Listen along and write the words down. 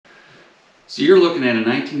So you're looking at a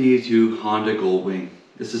 1982 Honda Goldwing.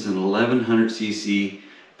 This is an 1100cc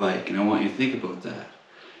bike, and I want you to think about that.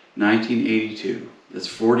 1982. That's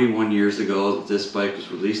 41 years ago that this bike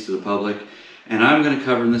was released to the public. And I'm going to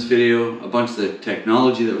cover in this video a bunch of the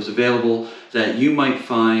technology that was available that you might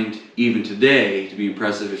find even today to be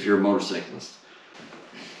impressive if you're a motorcyclist.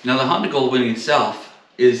 Now, the Honda Goldwing itself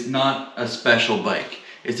is not a special bike.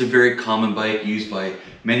 It's a very common bike used by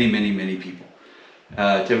many people.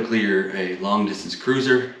 Typically you're a long distance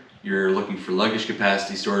cruiser, you're looking for luggage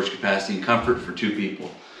capacity, storage capacity, and comfort for two people.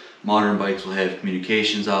 Modern bikes will have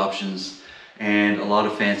communications options and a lot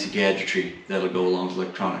of fancy gadgetry that'll go along with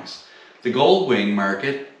electronics. The Goldwing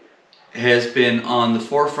market has been on the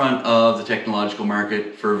forefront of the technological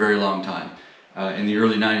market for a very long time. In the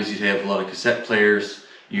early 90s you'd have a lot of cassette players,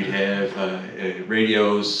 you'd have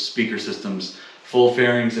radios, speaker systems, full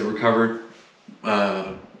fairings that were covered,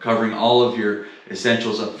 covering all of your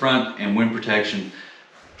essentials up front and wind protection.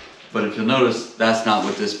 But if you'll notice, that's not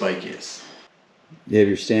what this bike is. You have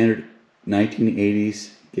your standard 1980s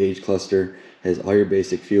gauge cluster, has all your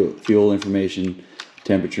basic fuel information,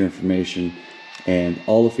 temperature information, and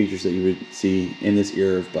all the features that you would see in this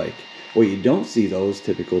era of bike. What you don't see, though, is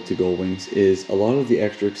typical to Goldwings, is a lot of the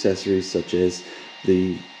extra accessories such as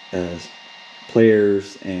the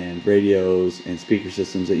players and radios and speaker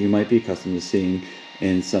systems that you might be accustomed to seeing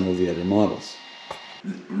in some of the other models.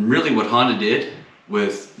 Really what Honda did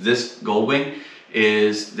with this Goldwing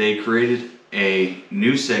is they created a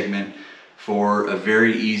new segment for a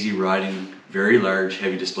very easy riding, very large,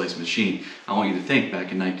 heavy displacement machine. I want you to think,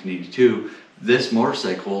 back in 1982, this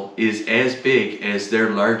motorcycle is as big as their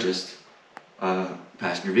largest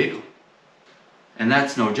passenger vehicle. And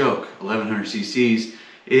that's no joke. 1100 cc's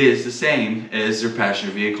is the same as their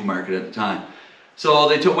passenger vehicle market at the time. So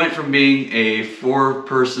they went from being a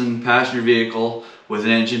 4-person passenger vehicle with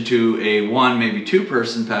an engine to a 1, maybe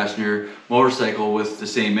 2-person passenger motorcycle with the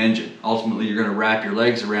same engine. Ultimately, you're going to wrap your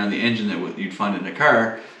legs around the engine that you'd find in a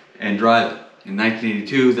car and drive it. In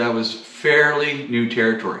 1982, that was fairly new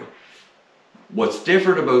territory. What's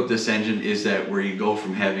different about this engine is that where you go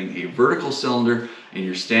from having a vertical cylinder in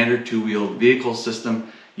your standard 2-wheeled vehicle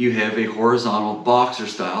system, you have a horizontal boxer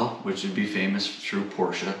style, which would be famous through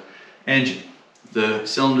Porsche engine. The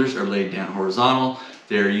cylinders are laid down horizontal.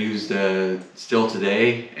 They're used still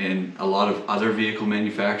today in a lot of other vehicle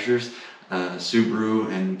manufacturers.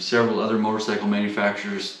 Subaru and several other motorcycle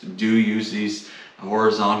manufacturers do use these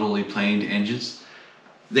horizontally planed engines.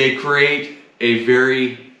 They create a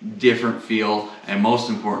very different feel, and most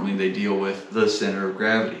importantly, they deal with the center of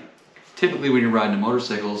gravity. Typically when you're riding a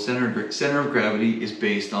motorcycle, center of gravity is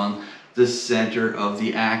based on the center of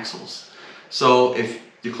the axles. So if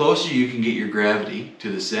the closer you can get your gravity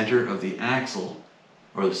to the center of the axle,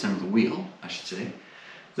 or the center of the wheel, I should say,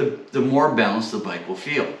 the more balanced the bike will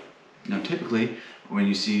feel. Now typically, when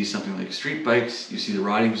you see something like street bikes, you see the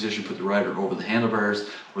riding position, put the rider over the handlebars,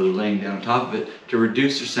 or they're laying down on top of it to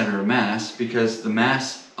reduce their center of mass, because the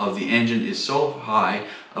mass of the engine is so high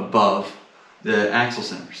above the axle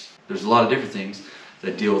centers. There's a lot of different things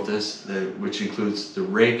that deal with this, which includes the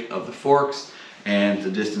rake of the forks and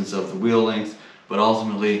the distance of the wheel length. But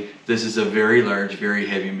ultimately, this is a very large, very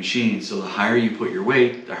heavy machine. So the higher you put your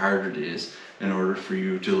weight, the harder it is in order for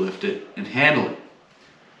you to lift it and handle it.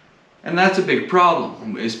 And that's a big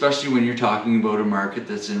problem, especially when you're talking about a market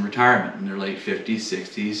that's in retirement in their late 50s,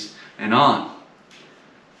 60s, and on.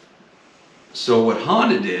 So what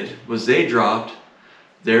Honda did was they dropped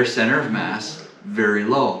their center of mass very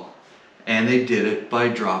low. And they did it by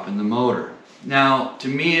dropping the motor. Now, to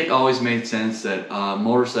me, it always made sense that a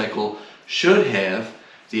motorcycle should have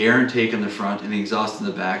the air intake in the front and the exhaust in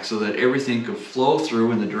the back, so that everything could flow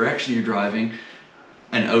through in the direction you're driving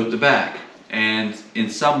and out the back. And in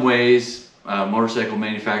some ways, motorcycle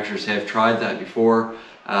manufacturers have tried that before.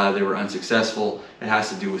 They were unsuccessful. It has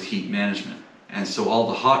to do with heat management. And so all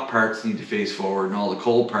the hot parts need to face forward and all the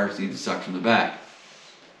cold parts need to suck from the back.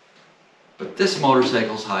 But this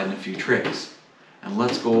motorcycle's hiding a few tricks, and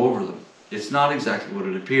let's go over them. It's not exactly what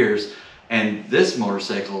it appears, and this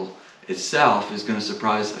motorcycle itself is going to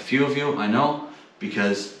surprise a few of you, I know,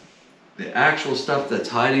 because the actual stuff that's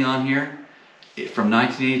hiding on here from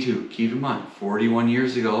 1982, keep in mind, 41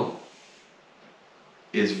 years ago,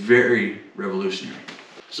 is very revolutionary.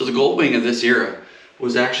 So the Goldwing of this era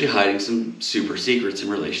was actually hiding some super secrets in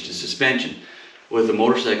relation to suspension. With a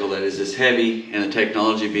motorcycle that is this heavy and the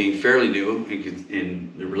technology being fairly new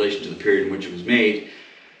in relation to the period in which it was made,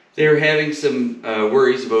 they were having some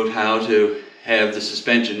worries about how to have the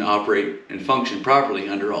suspension operate and function properly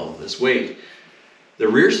under all of this weight. The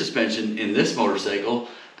rear suspension in this motorcycle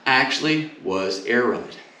actually was air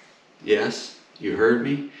ride. Yes, you heard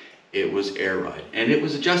me. It was air ride, and it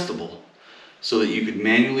was adjustable so that you could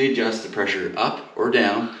manually adjust the pressure up or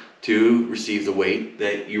down to receive the weight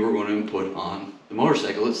that you were going to put on the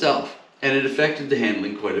motorcycle itself. And it affected the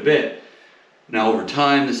handling quite a bit. Now over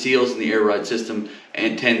time, the seals in the air ride system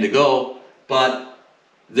tend to go, but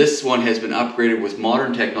this one has been upgraded with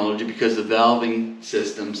modern technology because the valving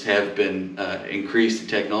systems have been increased and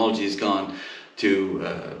technology has gone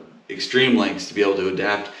to extreme lengths to be able to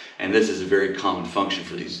adapt, and this is a very common function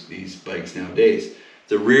for these bikes nowadays.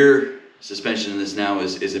 The rear suspension in this now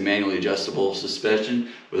is a manually adjustable suspension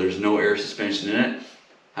where there's no air suspension in it.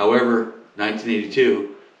 However,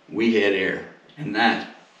 1982, we had air, and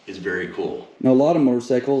that is very cool. Now a lot of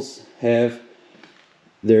motorcycles have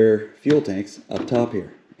their fuel tanks up top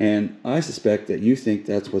here, and I suspect that you think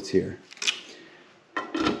that's what's here.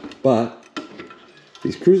 But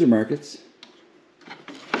these cruiser markets,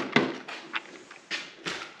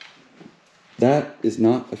 that is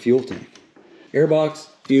not a fuel tank. Airbox,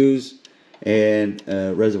 fuse, and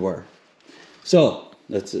reservoir. So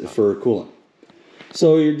that's for coolant.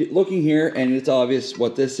 So you're looking here and it's obvious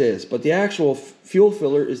what this is, but the actual fuel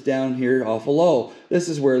filler is down here awful low. This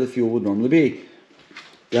is where the fuel would normally be.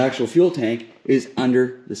 The actual fuel tank is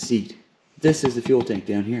under the seat. This is the fuel tank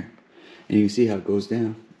down here. And you can see how it goes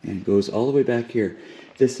down and it goes all the way back here.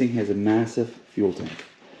 This thing has a massive fuel tank.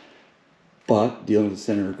 But dealing with the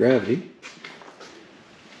center of gravity,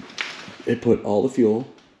 it put all the fuel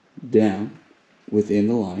down within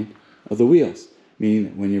the line of the wheels, meaning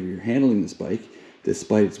that whenever you're handling this bike,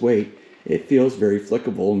 despite its weight, it feels very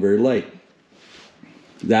flickable and very light.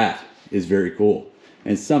 That is very cool,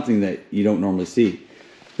 and it's something that you don't normally see.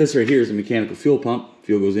 This right here is a mechanical fuel pump.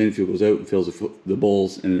 Fuel goes in, fuel goes out, and fills the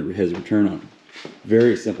bowls, and it has a return on it.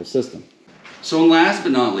 Very simple system. So last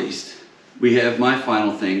but not least, we have my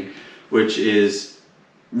final thing, which is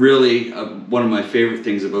really one of my favorite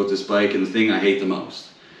things about this bike and the thing I hate the most.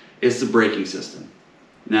 It's the braking system.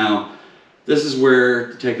 Now, this is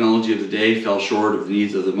where the technology of the day fell short of the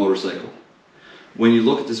needs of the motorcycle. When you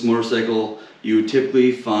look at this motorcycle, you would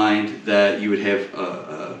typically find that you would have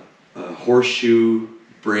a horseshoe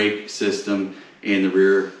brake system in the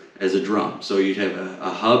rear as a drum. So you'd have a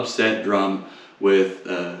hub set drum with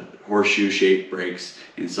horseshoe shaped brakes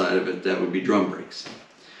inside of it that would be drum brakes.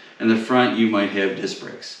 In the front you might have disc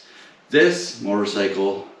brakes. This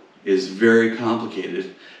motorcycle is very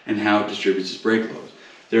complicated in how it distributes its brake load.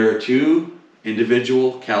 There are two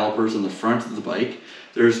individual calipers on the front of the bike.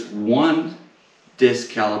 There's one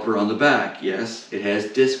disc caliper on the back. Yes, it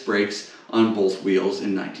has disc brakes on both wheels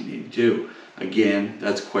in 1982. Again,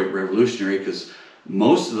 that's quite revolutionary because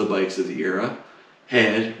most of the bikes of the era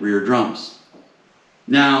had rear drums.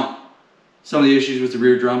 Now, some of the issues with the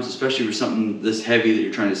rear drums, especially for something this heavy that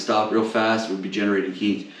you're trying to stop real fast, would be generating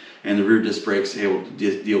heat, and the rear disc brakes are able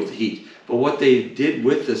to deal with the heat. But what they did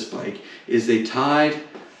with this bike is they tied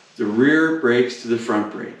the rear brakes to the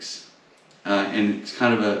front brakes, and it's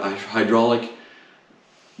kind of a hydraulic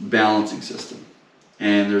balancing system.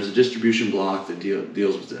 And there's a distribution block that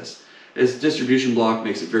deals with this. This distribution block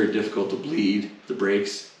makes it very difficult to bleed the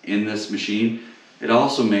brakes in this machine. It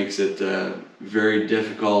also makes it very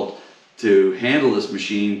difficult to handle this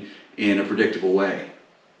machine in a predictable way.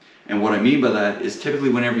 And what I mean by that is typically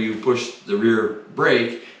whenever you push the rear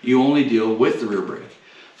brake, you only deal with the rear brake.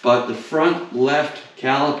 But the front left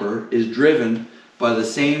caliper is driven by the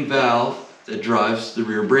same valve that drives the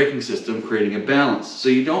rear braking system, creating a balance. So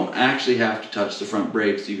you don't actually have to touch the front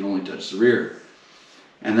brakes, you can only touch the rear.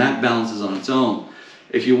 And that balances on its own.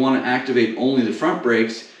 If you want to activate only the front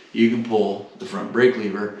brakes, you can pull the front brake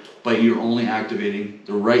lever, but you're only activating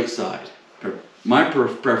the right side. My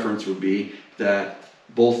preference would be that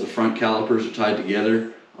both the front calipers are tied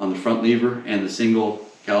together on the front lever and the single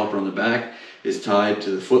caliper on the back is tied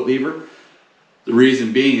to the foot lever. The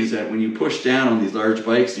reason being is that when you push down on these large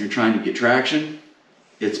bikes and you're trying to get traction,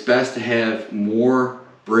 it's best to have more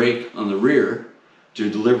brake on the rear to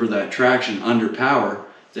deliver that traction under power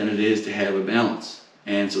than it is to have a balance.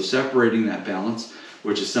 And so separating that balance,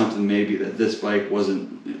 which is something maybe that this bike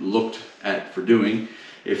wasn't looked at for doing.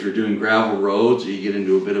 If you're doing gravel roads, you get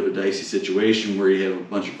into a bit of a dicey situation where you have a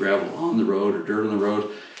bunch of gravel on the road or dirt on the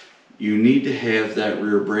road, you need to have that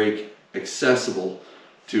rear brake accessible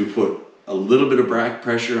to put a little bit of back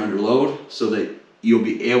pressure under load so that you'll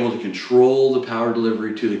be able to control the power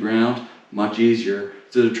delivery to the ground much easier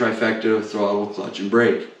through the trifecta of throttle, clutch, and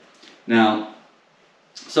brake. Now,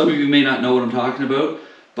 some of you may not know what I'm talking about,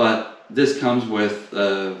 but this comes with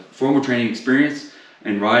formal training experience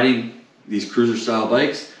and riding these cruiser style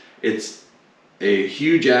bikes. It's a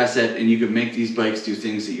huge asset, and you can make these bikes do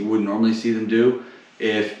things that you wouldn't normally see them do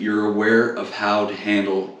if you're aware of how to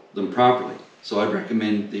handle them properly. So I'd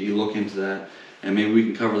recommend that you look into that, and maybe we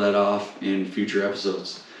can cover that off in future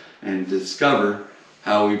episodes and discover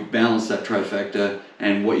how we balance that trifecta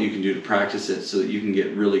and what you can do to practice it so that you can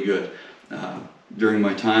get really good. During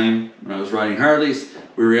my time when I was riding Harleys,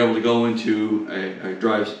 we were able to go into a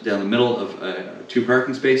drive down the middle of 2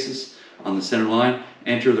 parking spaces on the center line,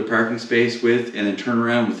 enter the parking space with, and then turn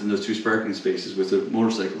around within those 2 parking spaces with a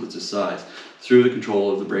motorcycle that's this size through the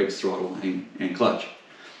control of the brakes, throttle, and clutch.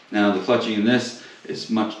 Now the clutching in this is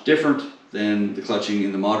much different than the clutching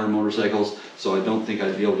in the modern motorcycles, so I don't think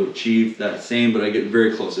I'd be able to achieve that same, but I get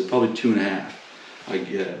very close. It's probably 2.5 I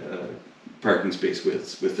get parking space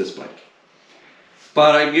widths with this bike.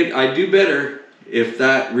 But I do better if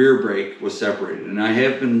that rear brake was separated, and I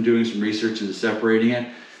have been doing some research into separating it,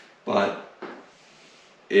 but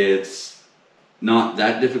it's not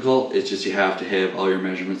that difficult. It's just you have to have all your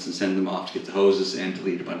measurements and send them off to get the hoses and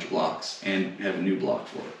delete a bunch of blocks and have a new block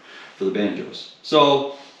for the banjos.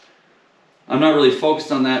 So I'm not really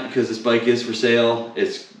focused on that because this bike is for sale.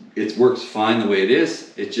 It works fine the way it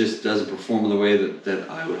is. It just doesn't perform the way that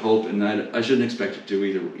I would hope, and I shouldn't expect it to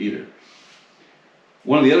either.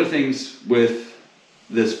 One of the other things with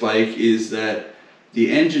this bike is that the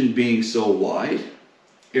engine being so wide,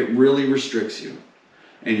 it really restricts you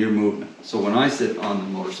and your movement. So when I sit on the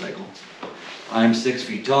motorcycle, I'm 6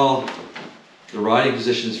 feet tall, the riding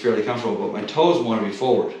position is fairly comfortable, but my toes want to be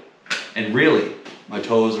forward. And really, my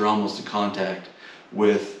toes are almost in contact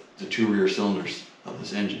with the 2 rear cylinders of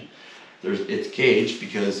this engine. It's caged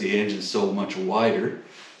because the engine is so much wider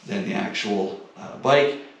than the actual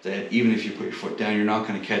bike that even if you put your foot down, you're not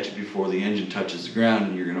going to catch it before the engine touches the ground,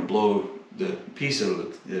 and you're going to blow the piece out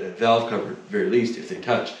of the valve cover at the very least if they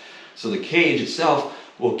touch. So the cage itself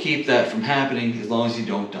will keep that from happening as long as you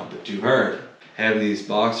don't dump it too hard. Having these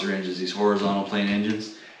boxer engines, these horizontal plane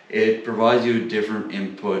engines, it provides you a different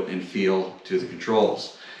input and feel to the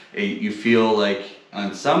controls. You feel like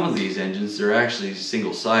on some of these engines, they're actually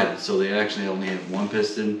single-sided, so they actually only have 1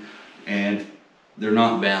 piston, and they're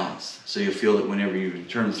not balanced. So you feel that whenever you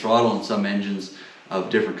turn the throttle on some engines of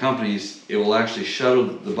different companies, it will actually shuttle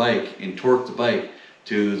the bike and torque the bike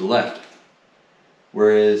to the left.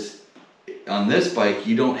 Whereas on this bike,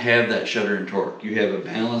 you don't have that shudder and torque. You have a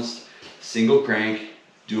balanced single crank,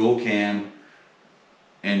 dual cam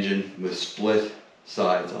engine with split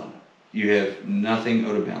sides on it. You have nothing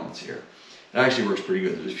out of balance here. It actually works pretty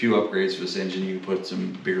good. There's a few upgrades to this engine. You can put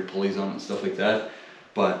some bigger pulleys on it and stuff like that.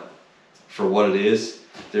 But for what it is,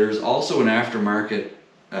 there's also an aftermarket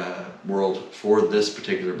world for this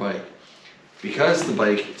particular bike. Because the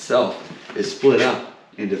bike itself is split up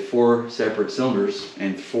into 4 separate cylinders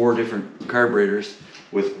and 4 different carburetors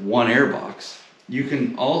with 1 airbox, you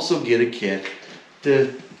can also get a kit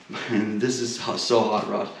to, and this is so hot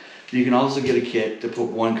rod, you can also get a kit to put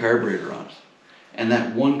 1 carburetor on it. And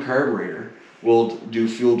that 1 carburetor will do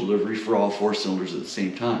fuel delivery for all 4 cylinders at the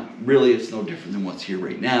same time. Really, it's no different than what's here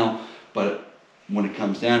right now, but when it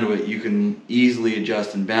comes down to it, you can easily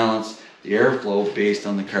adjust and balance the airflow based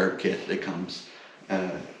on the carb kit that comes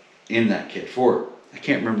in that kit for it. I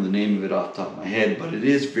can't remember the name of it off the top of my head, but it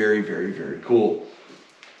is very, very, very cool.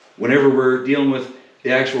 Whenever we're dealing with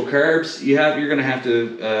the actual carbs, you're going to have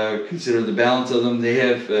to consider the balance of them. They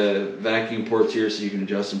have vacuum ports here, so you can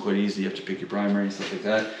adjust them quite easily. You have to pick your primary and stuff like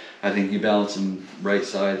that. I think you balance them right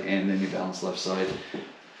side and then you balance left side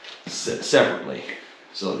separately,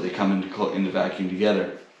 so that they come into vacuum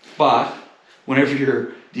together. But whenever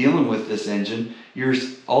you're dealing with this engine, you're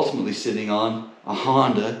ultimately sitting on a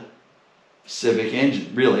Honda Civic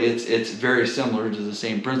engine. Really, it's very similar to the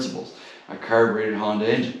same principles. A carbureted Honda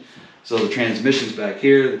engine. So the transmission's back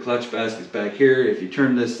here, the clutch basket's back here. If you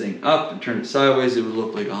turn this thing up and turn it sideways, it would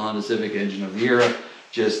look like a Honda Civic engine of the era,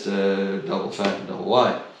 just double fat and double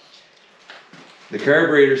wide. The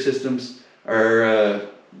carburetor systems are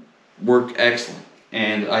work excellent,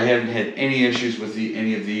 and I haven't had any issues with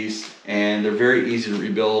any of these, and they're very easy to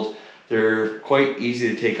rebuild. They're quite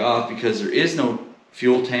easy to take off because there is no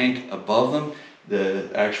fuel tank above them. The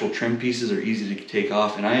actual trim pieces are easy to take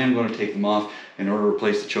off, and I am going to take them off in order to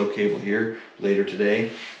replace the choke cable here later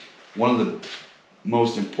today. One of the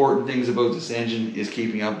most important things about this engine is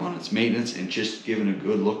keeping up on its maintenance and just giving a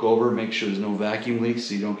good look over, make sure there's no vacuum leaks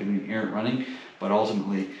so you don't get any errant running, but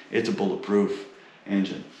ultimately it's a bulletproof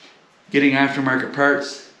engine. Getting aftermarket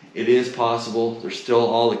parts, it is possible. There's still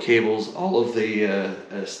all the cables, all of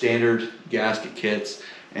the standard gasket kits,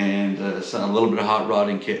 and a little bit of hot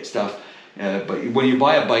rodding kit stuff. But when you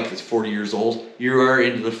buy a bike that's 40 years old, you are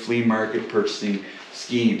into the flea market purchasing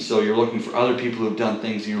scheme. So you're looking for other people who've done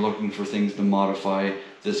things, and you're looking for things to modify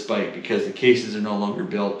this bike because the cases are no longer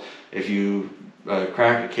built. If you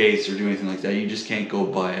crack a case or do anything like that, you just can't go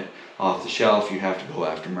buy it off the shelf. You have to go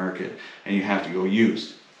aftermarket and you have to go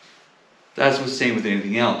used. That's the same with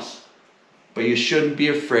anything else. But you shouldn't be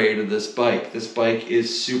afraid of this bike. This bike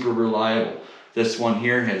is super reliable. This one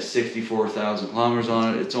here has 64,000 kilometers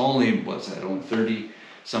on it. It's only, what's that, only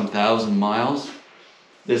 30-some thousand miles.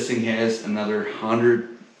 This thing has another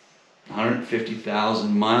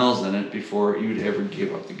 150,000 miles in it before you'd ever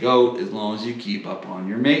give up the goat, as long as you keep up on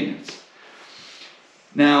your maintenance.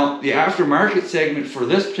 Now, the aftermarket segment for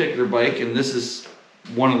this particular bike, and this is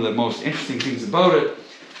one of the most interesting things about it,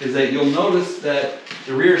 is that you'll notice that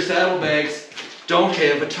the rear saddlebags don't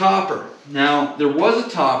have a topper. Now, there was a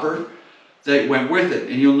topper that went with it,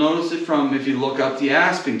 and you'll notice it from if you look up the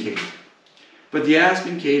Aspen cage. But the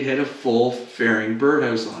Aspen cage had a full fairing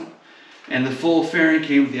birdhouse on it. And the full fairing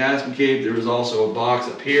came with the Aspen cage. There was also a box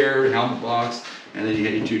up here, a helmet box, and then you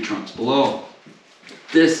had your two trunks below.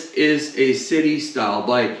 This is a city style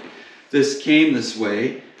bike. This came this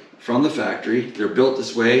way from the factory. They're built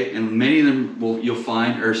this way, and many of them you'll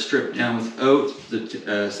find are stripped down without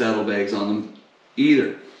the saddlebags on them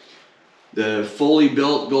either. The fully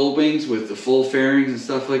built Goldwings with the full fairings and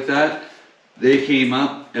stuff like that, they came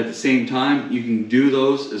up at the same time. You can do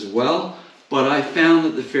those as well, but I found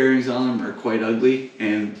that the fairings on them are quite ugly,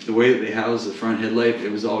 and the way that they house the front headlight,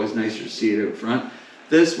 it was always nicer to see it out front.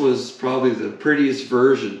 This was probably the prettiest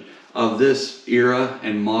version of this era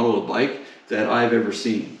and model of bike that I've ever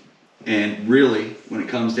seen. And really, when it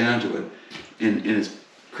comes down to it, in its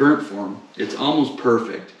current form, it's almost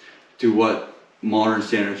perfect to what modern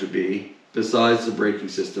standards would be. Besides the braking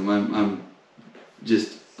system, I'm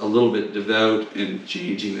just a little bit devout in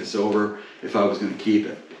changing this over if I was going to keep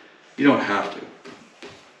it. You don't have to.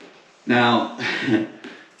 Now,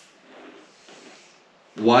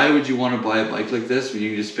 why would you want to buy a bike like this when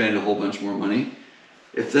you can just spend a whole bunch more money?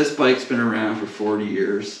 If this bike's been around for 40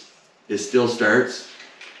 years, it still starts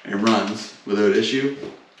and runs without issue,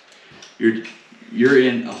 you're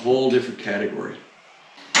in a whole different category.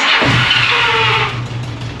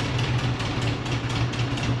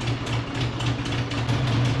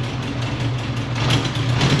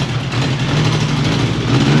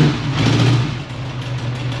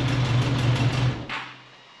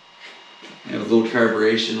 You know, a little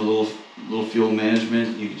carburation, a little fuel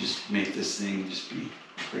management, you can just make this thing just be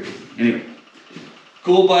crazy. Anyway,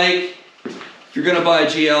 cool bike. If you're gonna buy a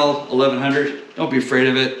GL1100, don't be afraid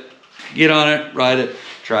of it. Get on it, ride it,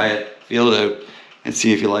 try it, feel it out, and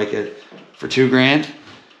see if you like it. For $2 grand,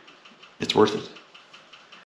 it's worth it.